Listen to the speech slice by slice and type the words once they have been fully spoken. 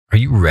Are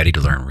you ready to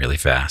learn really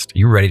fast? Are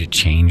you ready to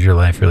change your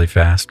life really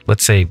fast?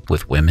 Let's say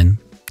with women,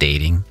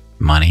 dating,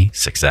 money,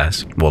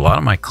 success. Well, a lot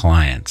of my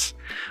clients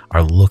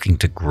are looking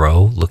to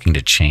grow, looking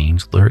to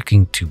change,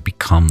 looking to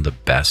become the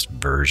best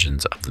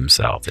versions of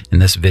themselves. In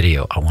this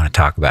video, I want to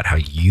talk about how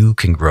you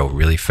can grow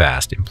really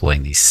fast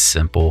employing these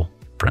simple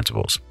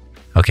principles.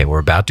 Okay, we're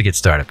about to get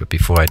started, but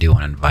before I do, I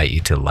want to invite you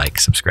to like,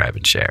 subscribe,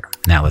 and share.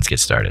 Now let's get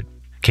started.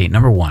 Okay,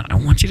 number one, I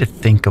want you to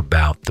think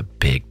about the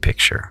big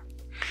picture.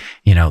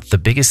 You know, the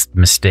biggest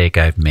mistake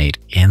I've made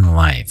in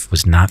life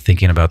was not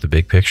thinking about the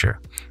big picture.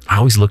 I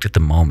always looked at the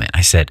moment.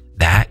 I said,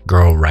 that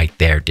girl right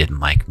there didn't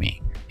like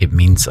me. It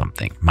means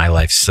something. My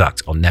life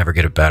sucks. I'll never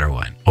get a better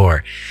one.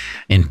 Or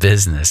in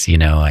business, you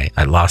know,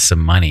 I lost some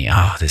money.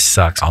 Oh, this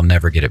sucks. I'll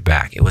never get it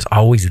back. It was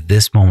always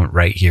this moment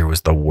right here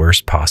was the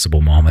worst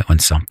possible moment when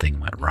something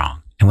went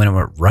wrong. And when it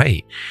went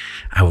right,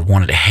 I would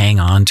wanted to hang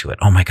on to it.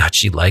 Oh my God,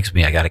 she likes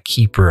me. I got to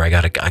keep her. I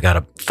got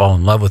to fall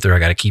in love with her. I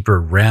got to keep her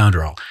around,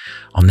 or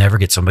I'll never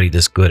get somebody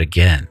this good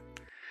again.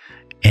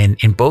 And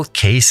in both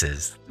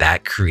cases,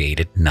 that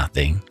created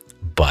nothing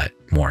but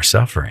more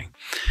suffering.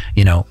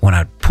 You know, when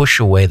I'd push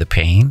away the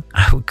pain,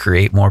 I would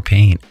create more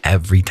pain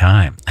every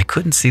time. I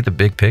couldn't see the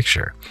big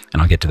picture.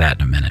 And I'll get to that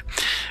in a minute.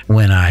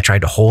 When I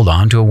tried to hold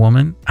on to a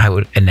woman, I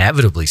would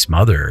inevitably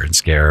smother her and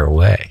scare her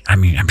away. I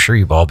mean, I'm sure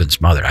you've all been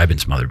smothered. I've been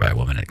smothered by a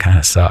woman. It kind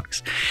of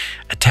sucks.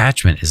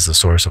 Attachment is the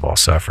source of all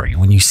suffering.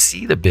 And when you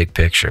see the big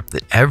picture,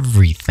 that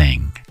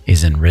everything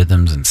is in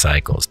rhythms and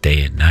cycles,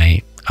 day and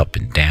night, up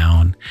and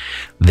down,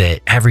 that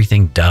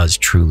everything does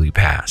truly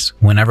pass.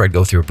 Whenever I'd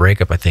go through a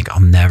breakup, I think I'll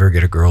never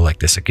get a girl like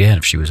this again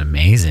if she was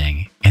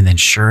amazing. And then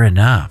sure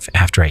enough,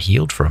 after I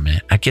healed from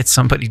it, I'd get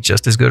somebody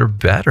just as good or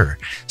better,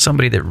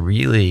 somebody that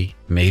really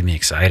made me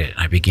excited. And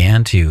I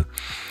began to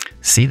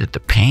see that the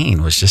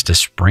pain was just a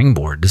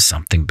springboard to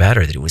something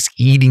better, that it was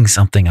eating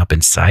something up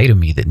inside of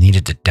me that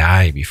needed to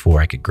die before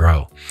I could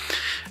grow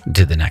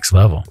to the next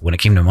level. When it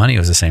came to money, it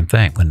was the same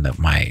thing. When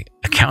my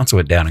accounts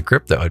went down in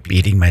crypto, I'd be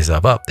eating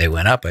myself up. They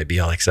went up, I'd be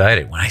all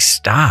excited. When I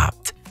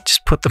stopped,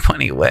 just put the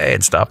money away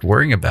and stopped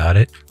worrying about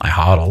it, I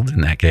hodled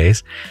in that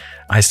case,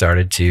 I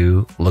started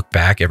to look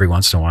back every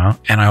once in a while,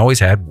 and I always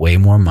had way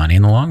more money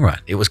in the long run.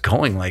 It was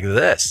going like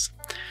this,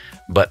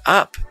 but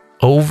up,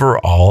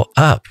 overall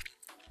up.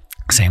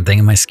 Same thing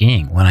in my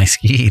skiing. When I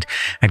skied,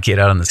 I'd get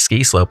out on the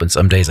ski slope, and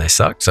some days I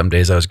sucked. Some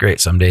days I was great.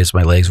 Some days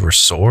my legs were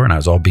sore and I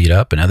was all beat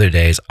up, and other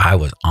days I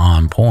was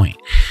on point.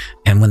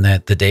 And when the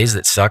days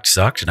that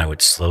sucked, and I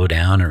would slow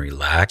down and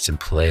relax and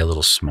play a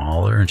little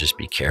smaller and just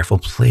be careful,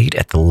 played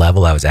at the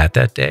level I was at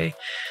that day,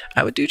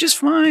 I would do just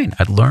fine.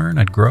 I'd learn,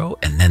 I'd grow.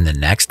 And then the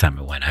next time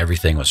I went,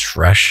 everything was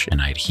fresh,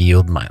 and I'd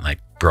healed my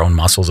grown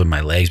muscles in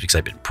my legs because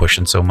I've been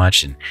pushing so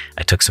much, and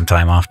I took some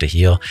time off to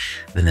heal.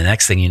 Then the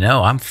next thing you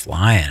know, I'm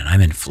flying and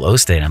I'm in flow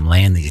state. I'm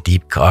laying these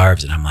deep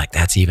carbs, and I'm like,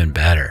 that's even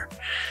better,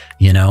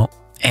 you know?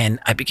 And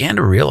I began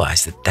to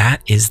realize that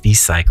that is the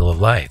cycle of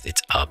life.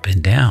 It's up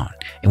and down.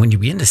 And when you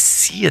begin to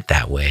see it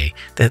that way,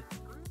 that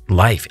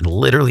life, it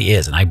literally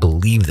is, and I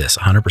believe this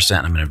 100%,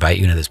 I'm going to invite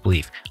you into this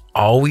belief,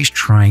 always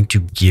trying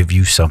to give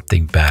you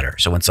something better.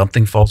 So when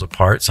something falls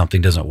apart,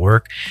 something doesn't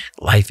work,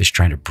 life is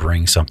trying to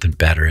bring something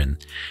better in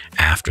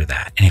after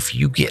that. And if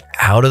you get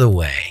out of the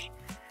way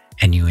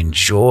and you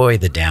enjoy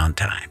the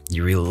downtime,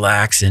 you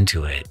relax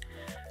into it,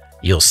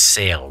 you'll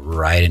sail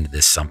right into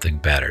this something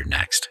better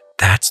next.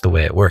 That's the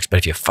way it works. But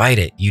if you fight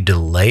it, you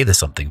delay the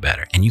something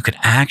better, and you can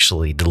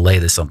actually delay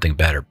the something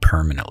better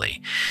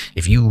permanently.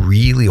 If you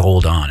really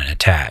hold on and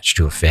attach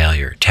to a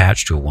failure,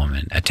 attach to a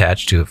woman,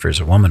 attach to, if there's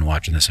a woman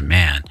watching this, a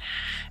man,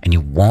 and you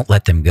won't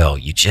let them go,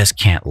 you just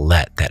can't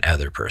let that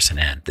other person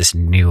in, this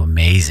new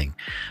amazing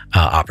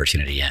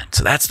opportunity in.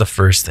 So that's the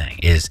first thing,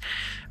 is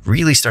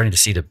really starting to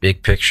see the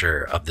big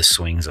picture of the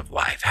swings of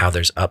life, how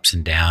there's ups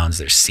and downs,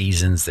 there's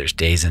seasons, there's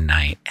days and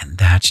night, and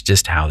that's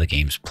just how the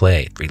game's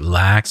played.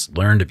 Relax,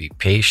 learn to be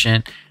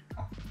patient,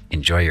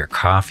 enjoy your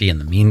coffee in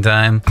the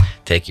meantime,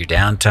 take your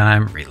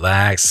downtime,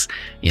 relax.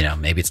 You know,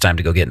 maybe it's time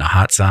to go get in a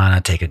hot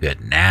sauna, take a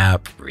good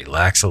nap,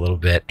 relax a little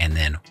bit, and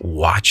then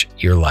watch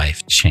your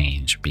life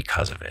change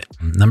because of it.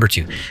 Number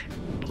two,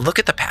 look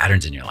at the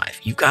patterns in your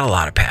life. You've got a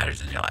lot of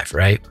patterns in your life,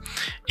 right?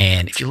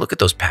 And if you look at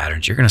those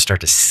patterns, you're going to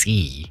start to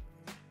see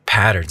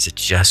patterns that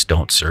just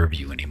don't serve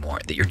you anymore,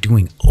 that you're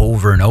doing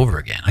over and over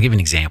again. I'll give you an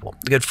example.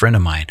 A good friend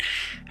of mine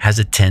has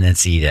a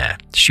tendency to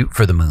shoot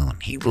for the moon.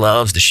 He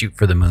loves to shoot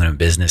for the moon in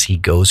business. He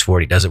goes for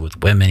it. He does it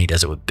with women. He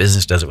does it with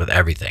business, does it with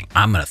everything.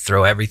 I'm going to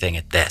throw everything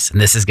at this, and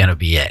this is going to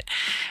be it.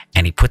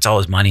 And he puts all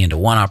his money into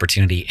one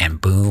opportunity, and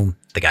boom,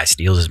 the guy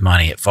steals his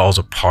money. It falls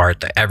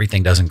apart.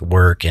 Everything doesn't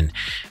work. And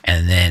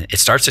then it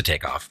starts to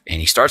take off, and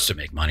he starts to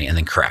make money and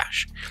then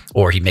crash.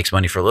 Or he makes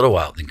money for a little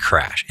while, then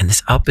crash. And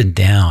this up and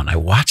down, I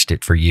watched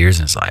it for years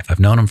in his life. I've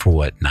known him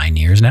for 9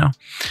 years now.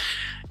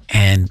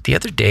 And the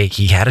other day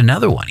he had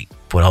another one. He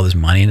put all this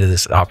money into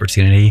this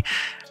opportunity,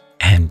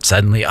 and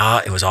suddenly,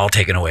 it was all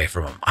taken away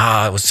from him.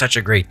 It was such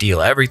a great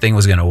deal. Everything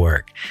was going to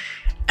work.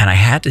 And I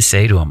had to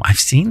say to him, I've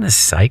seen this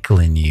cycle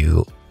in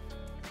you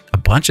a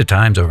bunch of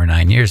times over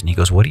 9 years. And he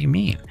goes, what do you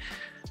mean?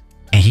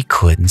 And he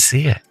couldn't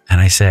see it. And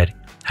I said,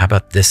 How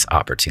about this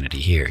opportunity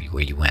here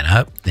where you went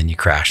up, then you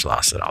crash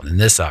lost it all. Then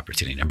this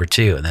opportunity, number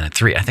 2, and then a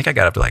 3. I think I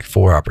got up to like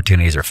 4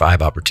 opportunities or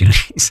 5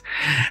 opportunities.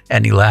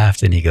 And he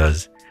laughed and he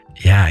goes,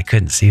 yeah, I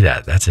couldn't see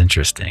that. That's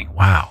interesting.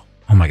 Wow.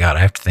 Oh my God, I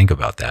have to think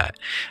about that.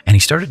 And he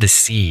started to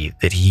see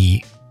that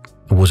he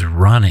was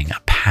running a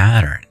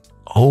pattern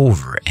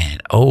over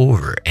and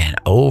over and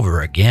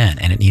over again,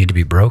 and it needed to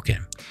be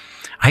broken.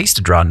 I used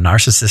to draw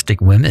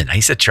narcissistic women. I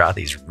used to draw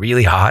these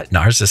really hot,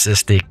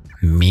 narcissistic,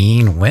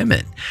 mean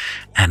women.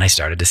 And I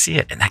started to see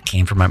it. And that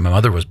came from my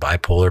mother was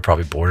bipolar,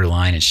 probably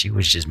borderline, and she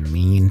was just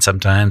mean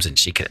sometimes, and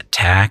she could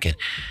attack. And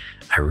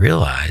I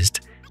realized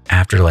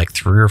after like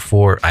 3 or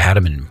 4, I had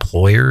them in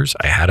employers,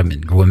 I had them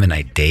in women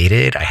I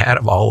dated, I had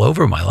them all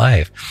over my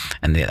life.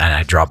 And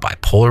I draw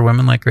bipolar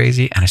women like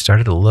crazy. And I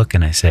started to look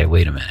and I say,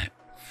 wait a minute.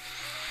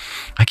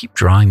 I keep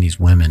drawing these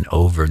women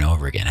over and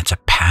over again. It's a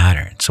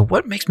pattern. So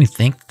what makes me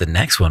think the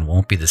next one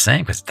won't be the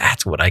same? Because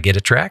that's what I get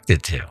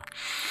attracted to.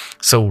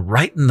 So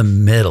right in the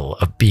middle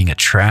of being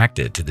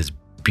attracted to this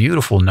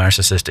beautiful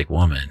narcissistic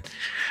woman,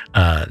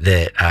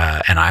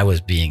 and I was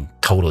being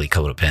totally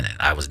codependent.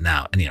 I was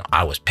now,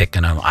 I was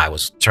picking them. I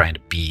was trying to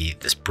be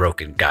this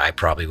broken guy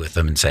probably with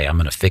them and say, I'm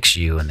going to fix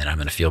you and then I'm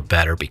going to feel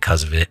better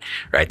because of it,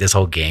 right? This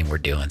whole game we're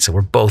doing. So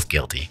we're both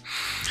guilty.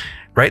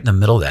 Right in the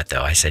middle of that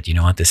though, I said, you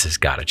know what? This has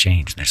got to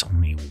change. There's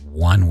only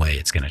one way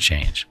it's going to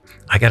change.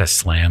 I got to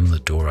slam the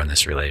door on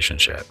this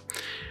relationship.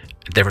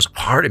 There was a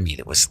part of me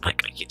that was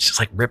like, it's just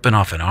like ripping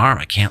off an arm.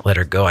 I can't let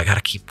her go. I got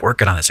to keep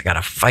working on this. I got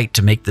to fight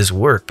to make this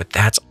work. But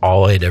that's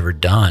all I'd ever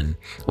done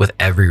with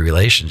every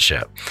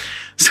relationship.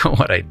 So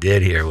what I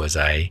did here was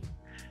I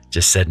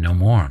just said, no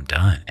more, I'm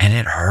done. And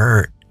it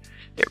hurt.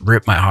 It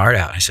ripped my heart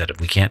out. I said,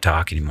 we can't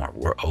talk anymore.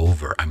 We're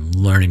over. I'm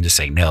learning to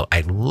say no.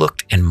 I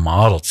looked and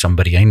modeled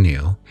somebody I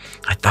knew.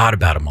 I thought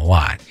about him a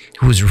lot,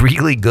 who was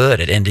really good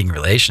at ending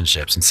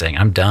relationships and saying,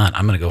 I'm done.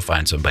 I'm going to go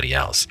find somebody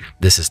else.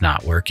 This is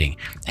not working.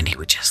 And he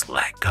would just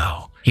let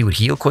go. He would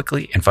heal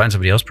quickly and find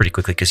somebody else pretty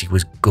quickly because he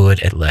was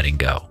good at letting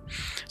go.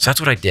 So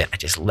that's what I did. I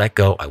just let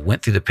go. I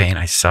went through the pain.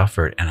 I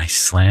suffered and I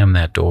slammed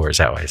that door is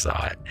how I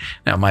saw it.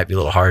 Now it might be a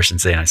little harsh in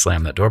saying I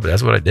slammed that door, but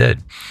that's what I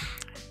did.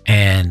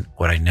 And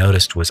what I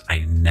noticed was I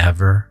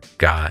never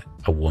got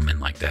a woman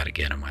like that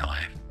again in my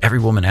life. Every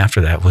woman after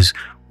that was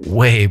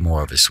way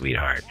more of a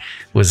sweetheart.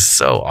 It was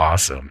so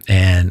awesome.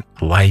 And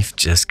life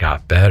just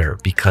got better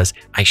because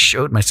I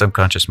showed my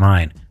subconscious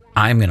mind,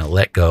 I'm going to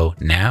let go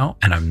now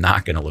and I'm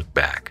not going to look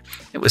back.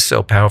 It was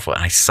so powerful.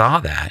 And I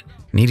saw that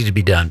needed to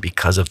be done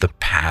because of the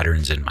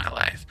patterns in my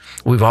life.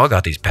 We've all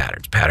got these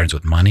patterns, patterns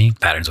with money,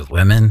 patterns with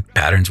women,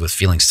 patterns with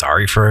feeling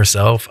sorry for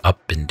ourselves,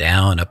 up and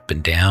down,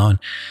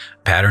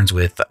 patterns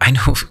with, I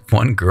know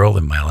one girl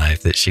in my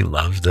life that she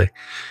loves to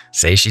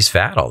say she's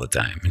fat all the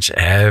time. And she,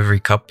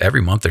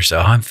 every month or so,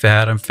 I'm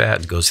fat,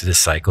 and goes through this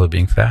cycle of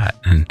being fat.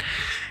 And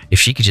if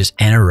she could just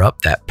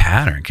interrupt that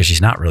pattern, because she's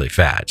not really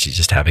fat, she's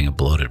just having a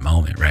bloated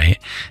moment, right?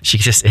 She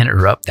could just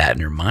interrupt that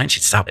in her mind.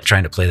 She'd stop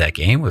trying to play that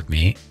game with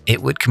me.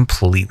 It would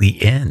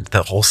completely end.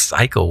 The whole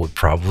cycle would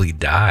probably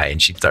die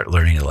and she'd start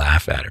learning to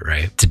laugh at it,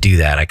 right? To do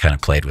that, I kind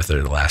of played with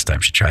her the last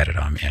time she tried it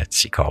on me.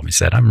 She called me,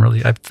 said, I'm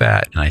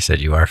fat. And I said,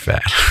 you are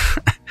fat.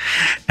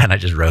 And I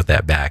just wrote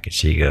that back and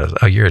she goes,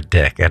 oh, you're a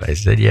dick. And I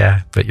said,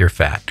 yeah, but you're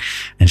fat.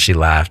 And she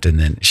laughed and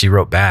then she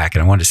wrote back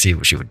and I wanted to see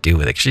what she would do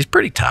with it. She's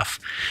pretty tough.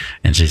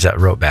 And she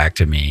wrote back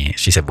to me.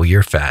 She said, well,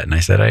 you're fat. And I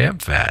said, I am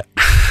fat.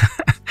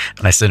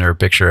 And I sent her a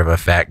picture of a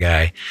fat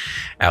guy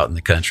out in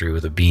the country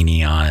with a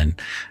beanie on,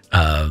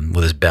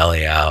 with his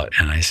belly out.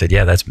 And I said,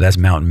 yeah, that's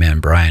Mountain Man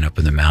Brian up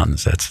in the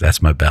mountains.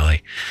 That's my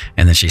belly.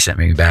 And then she sent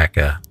me back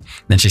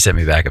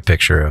a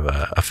picture of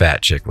a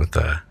fat chick with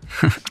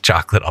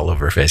chocolate all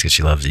over her face because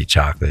she loves to eat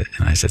chocolate.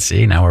 And I said,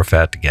 see, now we're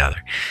fat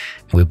together.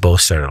 And we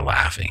both started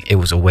laughing. It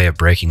was a way of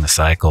breaking the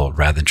cycle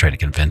rather than trying to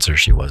convince her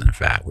she wasn't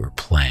fat. We were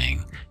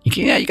playing.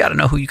 You got to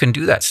know who you can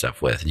do that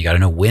stuff with. And you got to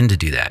know when to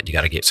do that. You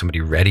got to get somebody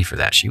ready for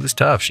that. She was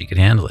tough. She could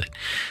handle it.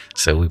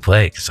 So we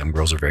play because some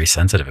girls are very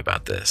sensitive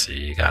about this. So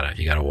you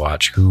gotta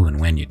watch who and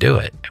when you do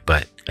it.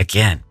 But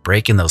again,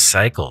 breaking those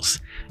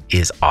cycles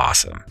is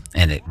awesome.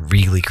 And it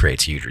really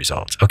creates huge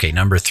results. Okay,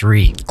 number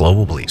 3,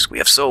 global beliefs. We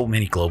have so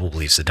many global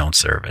beliefs that don't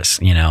serve us.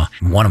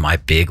 One of my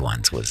big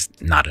ones was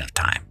not enough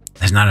time.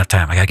 There's not enough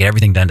time. I got to get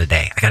everything done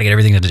today.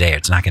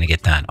 It's not going to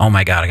get done. Oh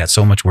my God, I got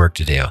so much work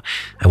to do.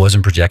 I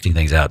wasn't projecting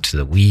things out to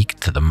the week,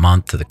 to the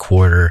month, to the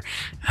quarter.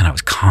 And I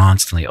was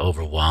constantly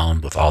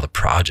overwhelmed with all the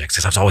projects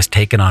because I was always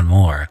taking on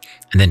more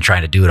and then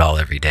trying to do it all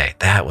every day.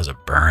 That was a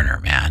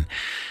burner, man.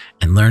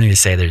 And learning to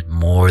say there's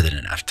more than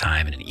enough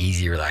time in an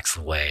easy, relaxed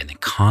way, and then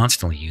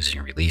constantly using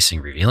a releasing,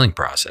 revealing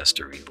process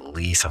to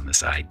release on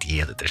this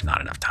idea that there's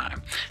not enough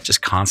time.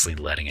 Just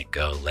constantly letting it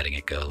go,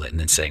 and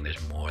then saying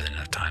there's more than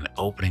enough time, and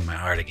opening my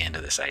heart again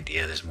to this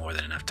idea there's more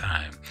than enough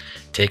time.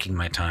 Taking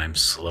my time,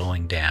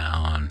 slowing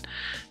down,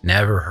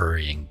 never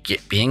hurrying,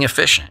 being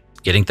efficient,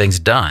 getting things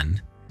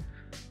done,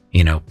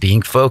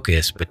 being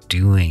focused, but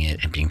doing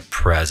it and being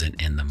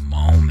present in the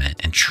moment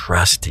and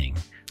trusting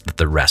that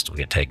the rest will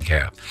get taken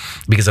care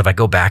of. Because if I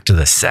go back to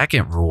the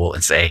second rule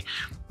and say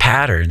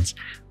patterns,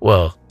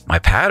 well, My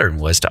pattern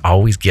was to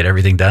always get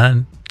everything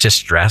done, just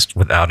stressed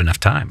without enough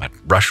time. I'd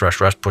rush,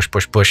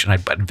 push, and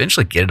I'd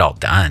eventually get it all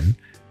done.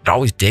 It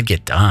always did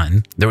get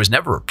done. There was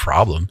never a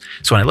problem.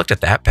 So when I looked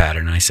at that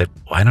pattern and I said,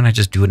 why don't I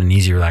just do it in an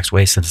easy, relaxed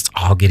way since it's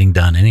all getting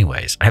done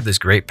anyways? I have this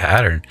great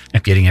pattern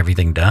of getting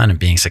everything done and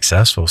being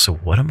successful. So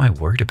what am I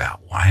worried about?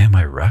 Why am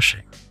I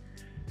rushing?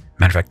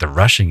 Matter of fact, the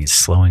rushing is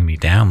slowing me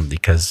down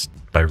because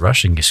by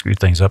rushing, you screw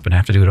things up and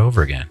have to do it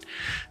over again.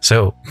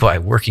 So by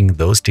working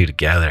those two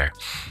together,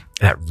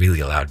 that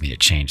really allowed me to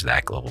change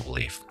that global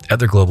belief.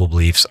 Other global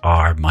beliefs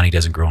are money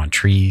doesn't grow on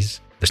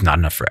trees. There's not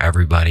enough for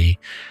everybody,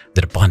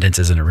 that abundance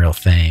isn't a real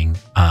thing,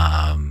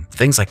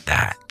 things like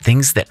that,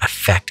 things that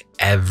affect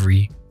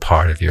every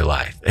part of your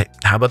life.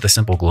 How about the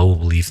simple global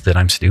belief that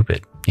I'm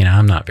stupid?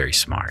 I'm not very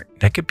smart.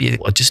 That could be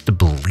just a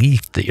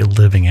belief that you're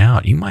living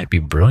out. You might be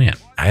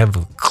brilliant. I have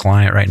a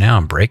client right now,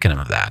 I'm breaking him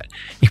of that.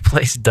 He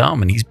plays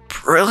dumb and he's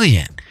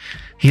brilliant.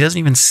 He doesn't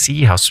even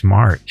see how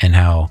smart and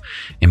how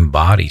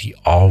embodied he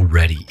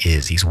already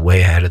is. He's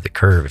way ahead of the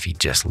curve if he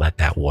just let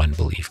that one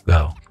belief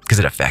go, because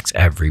it affects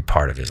every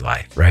part of his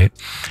life, right?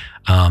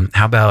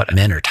 How about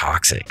men are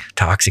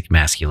toxic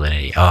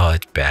masculinity? Oh,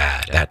 it's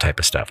bad, that type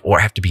of stuff. Or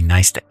I have to be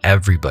nice to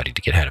everybody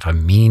to get ahead. If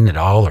I'm mean at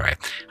all, or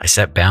I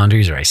set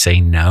boundaries, or I say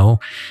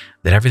no,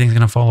 that everything's going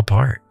to fall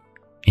apart,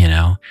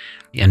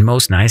 And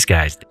most nice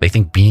guys, they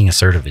think being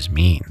assertive is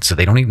mean. So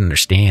they don't even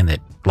understand that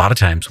a lot of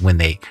times when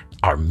they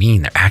are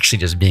mean, they're actually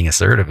just being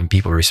assertive and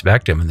people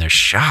respect them, and they're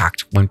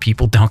shocked when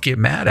people don't get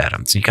mad at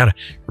them. So you got to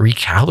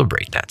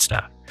recalibrate that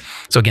stuff.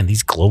 So again,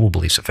 these global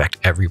beliefs affect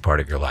every part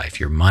of your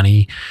life, your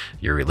money,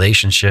 your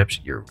relationships,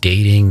 your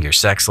dating, your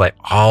sex life,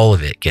 all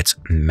of it gets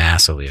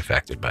massively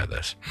affected by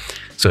this.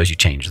 So as you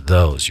change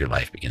those, your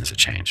life begins to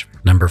change.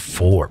 Number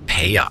 4,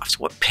 payoffs.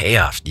 What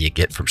payoffs do you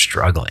get from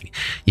struggling?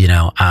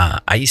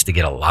 I used to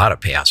get a lot of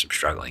payoffs from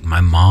struggling.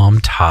 My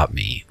mom taught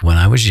me when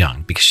I was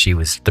young, because she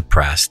was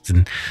depressed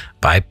and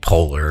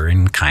bipolar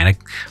and kind of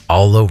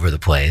all over the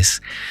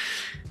place,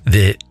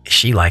 that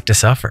she liked to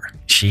suffer.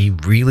 She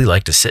really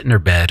liked to sit in her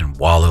bed and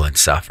wallow and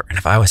suffer. And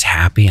if I was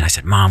happy and I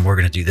said, Mom, we're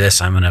going to do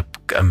this, I'm going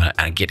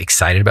to get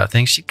excited about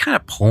things, she'd kind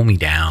of pull me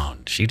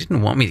down. She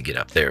didn't want me to get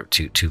up there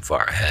too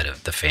far ahead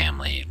of the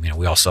family.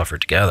 We all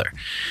suffered together.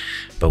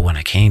 But when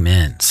I came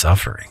in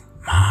suffering,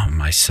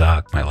 Mom, I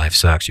suck. My life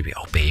sucks. She'd be,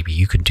 oh, baby,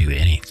 you can do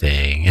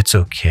anything. It's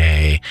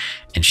okay.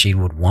 And she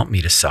would want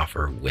me to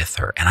suffer with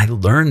her. And I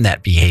learned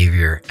that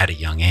behavior at a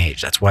young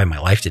age. That's why my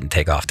life didn't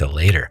take off till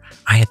later.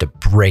 I had to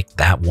break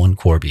that one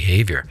core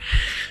behavior.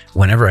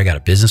 Whenever I got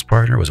a business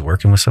partner, was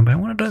working with somebody, I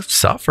wanted to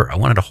suffer. I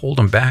wanted to hold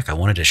them back. I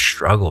wanted to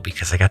struggle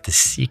because I got this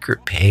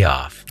secret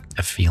payoff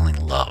of feeling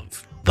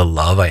love. The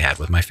love I had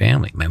with my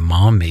family. My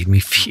mom helped me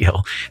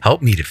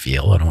to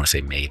feel, I don't want to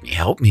say made me,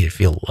 helped me to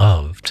feel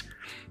loved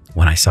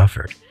when I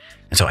suffered.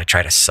 And so I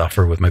try to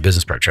suffer with my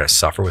business partner, try to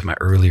suffer with my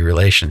early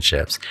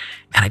relationships.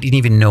 And I didn't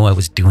even know I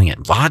was doing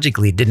it.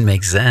 Logically, it didn't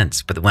make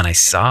sense. But when I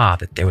saw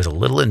that there was a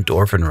little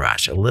endorphin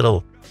rush, a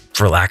little,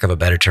 for lack of a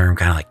better term,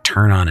 kind of like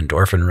turn on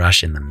endorphin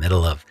rush in the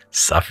middle of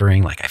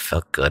suffering, like I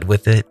felt good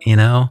with it,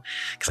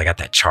 because I got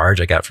that charge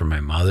I got from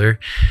my mother.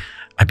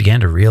 I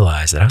began to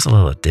realize that I was a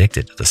little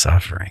addicted to the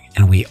suffering,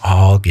 and we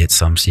all get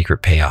some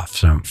secret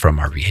payoff from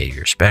our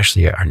behavior,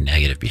 especially our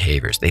negative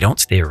behaviors. They don't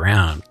stay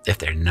around if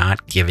they're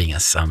not giving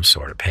us some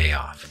sort of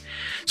payoff.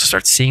 So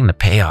start seeing the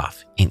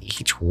payoff in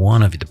each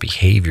one of the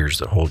behaviors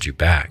that hold you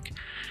back.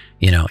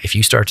 If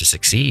you start to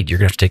succeed, you're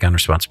going to have to take on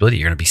responsibility.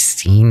 You're going to be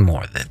seen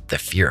more. The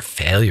fear of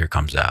failure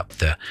comes up.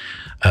 If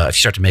you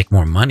start to make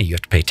more money, you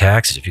have to pay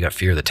taxes. If you got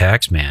fear of the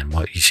tax man,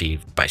 well, you see,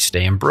 by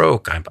staying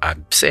broke,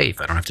 I'm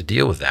safe. I don't have to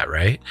deal with that,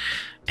 right?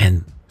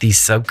 And these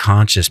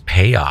subconscious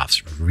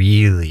payoffs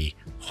really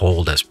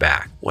hold us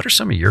back. What are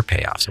some of your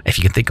payoffs? If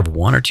you can think of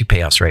 1 or 2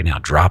 payoffs right now,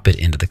 drop it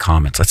into the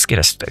comments. Let's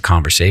get a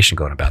conversation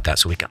going about that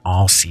so we can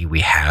all see we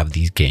have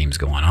these games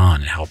going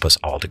on and help us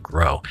all to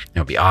grow. It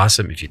would be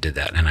awesome if you did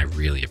that, and I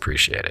really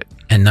appreciate it.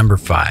 And number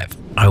 5,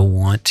 I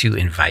want to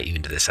invite you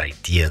into this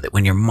idea that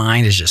when your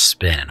mind is just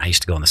spinning, I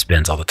used to go on the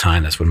spins all the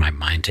time. That's when my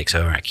mind takes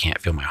over. I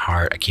can't feel my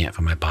heart. I can't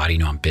feel my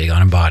body. I'm big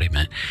on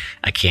embodiment.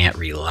 I can't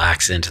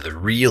relax into the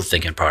real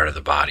thinking part of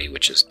the body,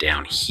 which is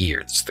down here.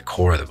 It's the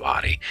core of the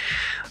body.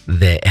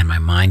 And my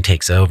mind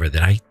takes over,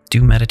 that I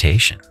do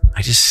meditation.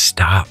 I just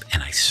stop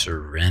and I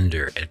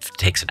surrender. It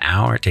takes an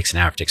hour, it takes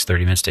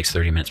 30 minutes, it takes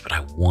 30 minutes, but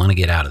I want to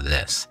get out of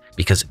this.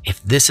 Because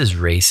if this is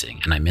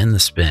racing and I'm in the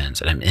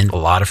spins and I'm in a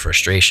lot of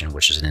frustration,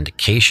 which is an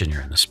indication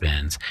you're in the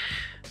spins,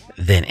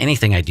 then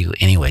anything I do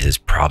anyways is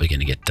probably going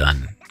to get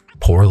done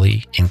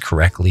poorly,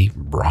 incorrectly,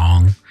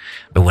 wrong.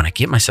 But when I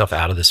get myself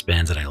out of the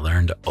spins and I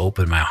learn to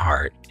open my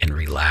heart and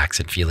relax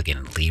and feel again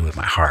and lead with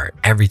my heart,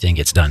 everything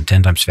gets done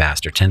 10 times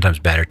faster, 10 times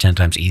better, 10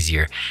 times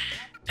easier.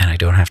 And I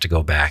don't have to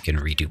go back and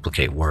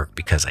reduplicate work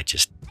because I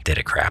just did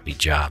a crappy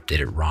job,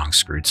 did it wrong,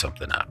 screwed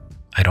something up.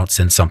 I don't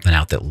send something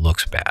out that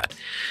looks bad.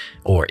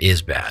 or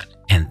is bad.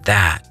 And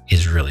that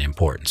is really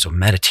important. So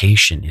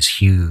meditation is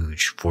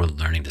huge for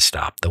learning to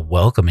stop. The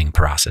welcoming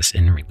process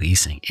in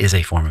releasing is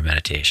a form of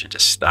meditation,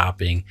 just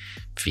stopping,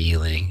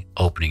 feeling,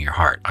 opening your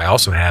heart. I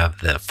also have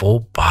the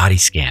full body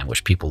scan,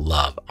 which people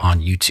love,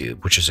 on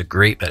YouTube, which is a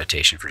great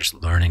meditation for just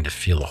learning to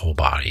feel the whole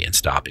body and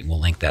stopping.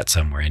 We'll link that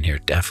somewhere in here.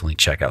 Definitely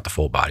check out the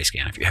full body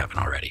scan if you haven't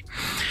already.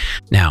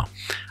 Now,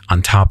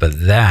 on top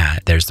of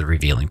that, there's the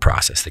revealing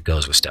process that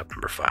goes with step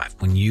number 5.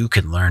 When you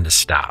can learn to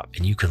stop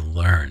and you can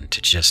learn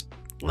to just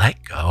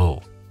let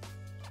go,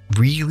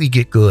 really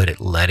get good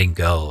at letting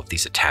go of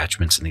these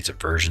attachments and these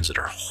aversions that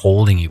are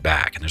holding you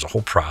back. And there's a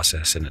whole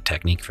process and a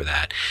technique for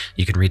that.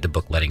 You can read the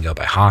book Letting Go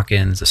by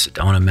Hawkins, the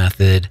Sedona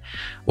method,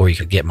 or you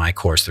could get my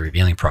course, The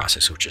Revealing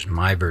Process, which is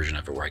my version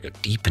of it, where I go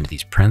deep into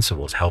these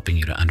principles, helping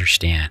you to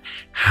understand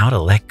how to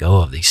let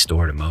go of these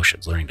stored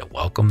emotions, learning to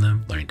welcome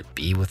them, learning to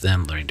be with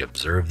them, learning to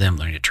observe them,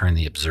 learning to turn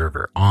the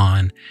observer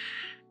on,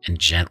 and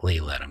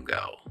gently let them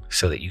go,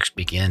 so that you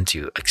begin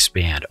to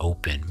expand,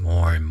 open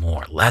more and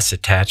more. Less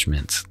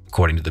attachments,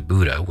 according to the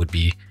Buddha, would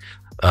be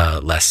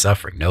less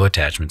suffering. No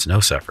attachments, no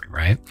suffering,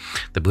 right?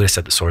 The Buddha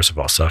said the source of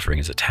all suffering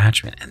is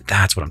attachment, and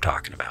that's what I'm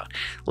talking about.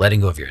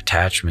 Letting go of your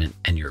attachment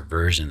and your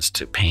aversions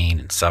to pain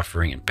and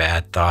suffering and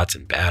bad thoughts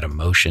and bad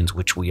emotions,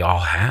 which we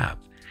all have.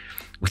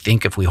 We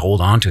think if we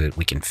hold on to it,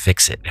 we can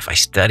fix it. If I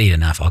study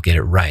enough, I'll get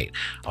it right.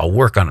 I'll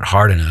work on it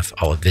hard enough,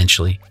 I'll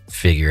eventually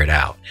figure it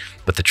out.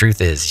 But the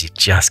truth is, you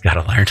just got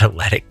to learn to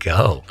let it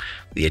go.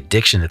 The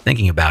addiction to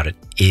thinking about it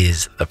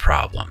is the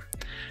problem.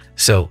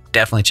 So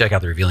definitely check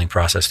out The Revealing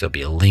Process. There'll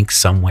be a link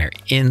somewhere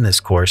in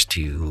this course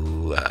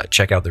to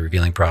check out The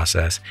Revealing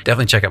Process.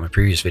 Definitely check out my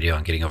previous video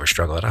on getting over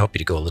struggle. It'll help you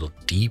to go a little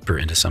deeper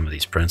into some of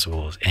these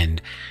principles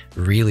and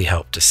really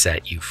help to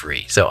set you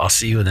free. So I'll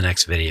see you in the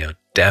next video.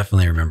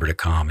 Definitely remember to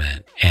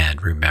comment,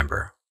 and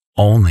remember,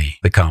 only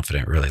the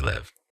confident really live.